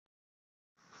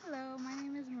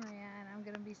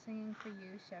singing for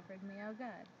you, Shepherd me, O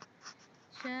God.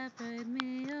 Shepherd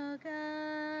me, O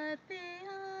God,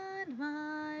 beyond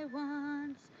my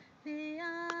wants,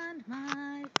 beyond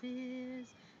my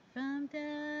fears, from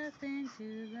death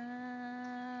into life.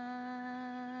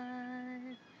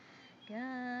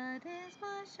 God is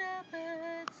my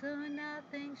shepherd, so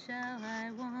nothing shall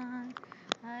I want.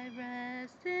 I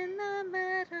rest in the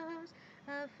meadows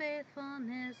of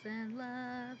faithfulness and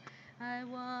love. I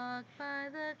walk by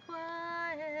the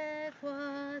quiet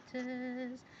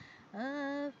waters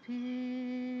of peace.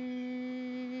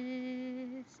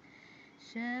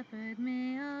 Shepherd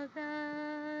me, O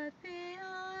God,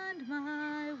 beyond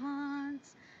my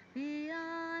wants,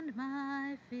 beyond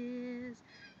my fears,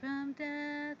 from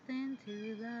death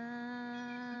into life.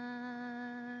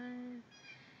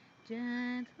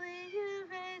 Gently you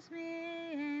raise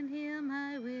me and heal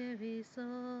my weary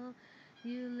soul.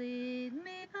 You lead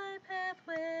me by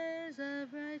pathways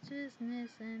of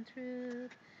righteousness and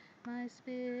truth. My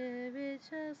spirit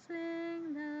shall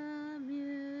sing the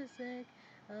music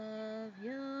of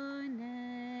your name.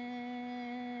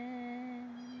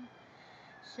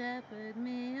 Shepherd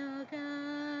me, O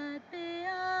God,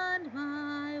 beyond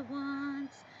my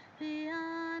wants,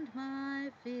 beyond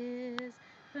my fears,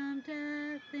 from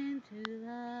death into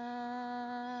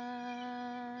life.